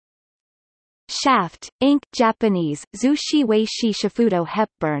Shaft, Inc. Japanese, Zushi Weishi Shifudo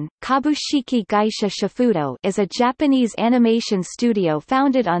Hepburn, Kabushiki Gaisha Shifudo is a Japanese animation studio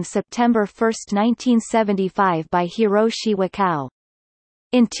founded on September 1, 1975 by Hiroshi Wakao.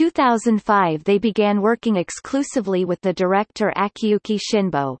 In 2005 they began working exclusively with the director Akiyuki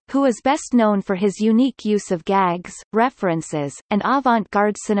Shinbo, who is best known for his unique use of gags, references, and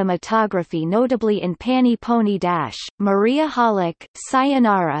avant-garde cinematography, notably in Pani Pony Dash, Maria Holic,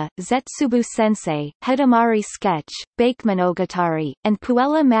 Sayonara, Zetsubu Sensei, Hidamari Sketch, Bakemonogatari, and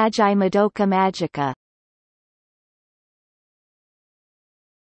Puella Magi Madoka Magica.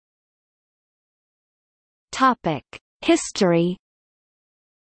 Topic: History.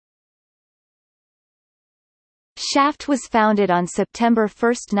 Shaft was founded on September 1,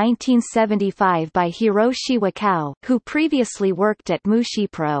 1975 by Hiroshi Wakao, who previously worked at Mushi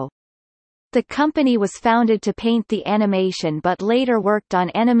Pro. The company was founded to paint the animation but later worked on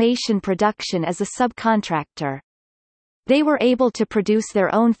animation production as a subcontractor. They were able to produce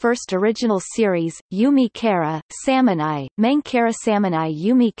their own first original series, Yumi Kara, Samanai, Menkara Samanai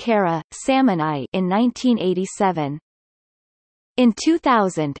Yumi Kara, Samanai, in 1987. In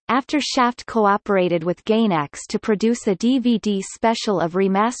 2000, after Shaft cooperated with Gainax to produce a DVD special of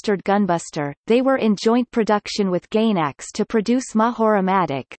remastered Gunbuster, they were in joint production with Gainax to produce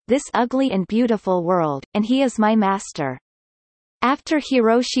Mahoramatic, This Ugly and Beautiful World, and He Is My Master. After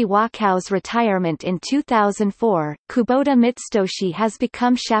Hiroshi Wakao's retirement in 2004, Kubota Mitsutoshi has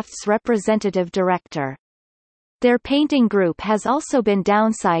become Shaft's representative director. Their painting group has also been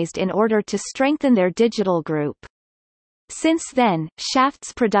downsized in order to strengthen their digital group. Since then,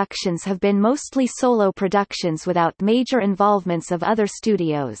 Shaft's productions have been mostly solo productions without major involvements of other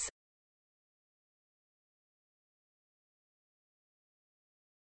studios.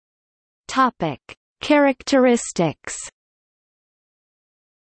 Topic: Characteristics.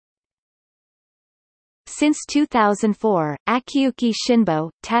 Since 2004, Akiyuki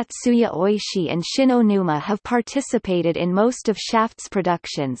Shinbo, Tatsuya Oishi and Shin Onuma have participated in most of Shaft's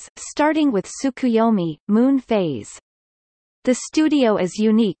productions, starting with Tsukuyomi, Moon Phase. The studio is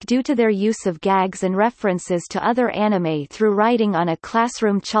unique due to their use of gags and references to other anime through writing on a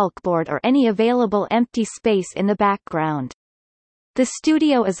classroom chalkboard or any available empty space in the background. The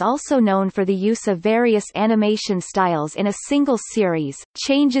studio is also known for the use of various animation styles in a single series,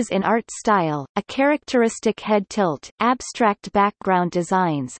 changes in art style, a characteristic head tilt, abstract background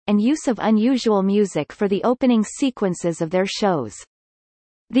designs, and use of unusual music for the opening sequences of their shows.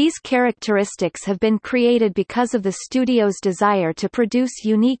 These characteristics have been created because of the studio's desire to produce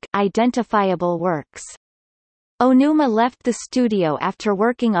unique, identifiable works. Onuma left the studio after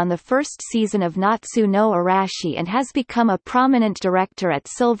working on the first season of Natsu no Arashi and has become a prominent director at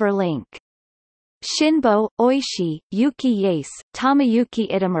Silver Link. Shinbo, Oishi, Yuki Yase, Tomoyuki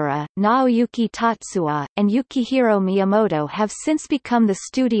Itamura, Naoyuki Tatsuya, and Yukihiro Miyamoto have since become the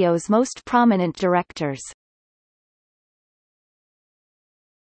studio's most prominent directors.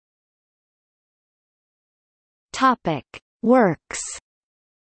 Topic: Works.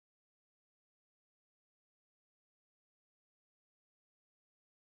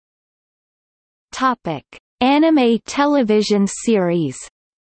 Topic: Anime television series.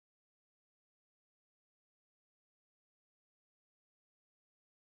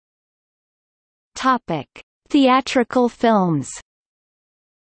 Topic: Theatrical films.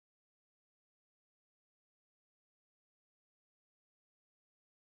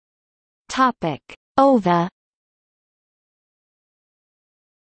 Topic: OVA.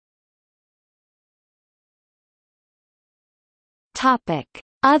 Topic: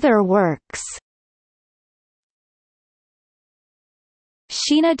 Other works.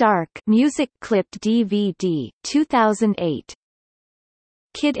 Sheena Dark music clip DVD 2008.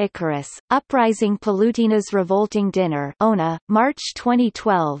 Kid Icarus, Uprising Palutina's Revolting Dinner Ona, March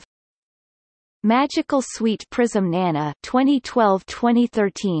 2012. Magical Sweet Prism Nana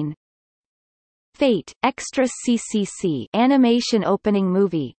 2012-2013. Fate, Extra CCC animation opening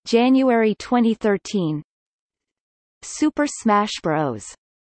movie, January 2013. Super Smash Bros.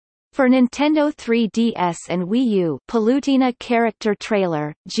 For Nintendo 3DS and Wii U, Palutena character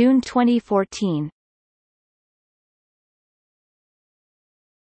trailer, June 2014.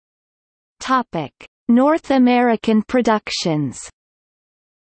 Topic: North American productions.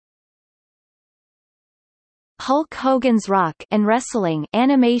 Hulk Hogan's Rock and Wrestling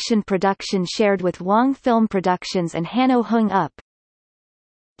animation production shared with Wong Film Productions and Hanno Hung Up.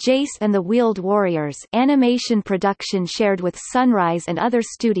 Jace and the Wheeled Warriors animation production shared with Sunrise and other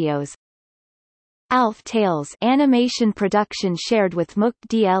studios. Alf Tales animation production shared with Mook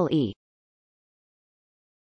DLE.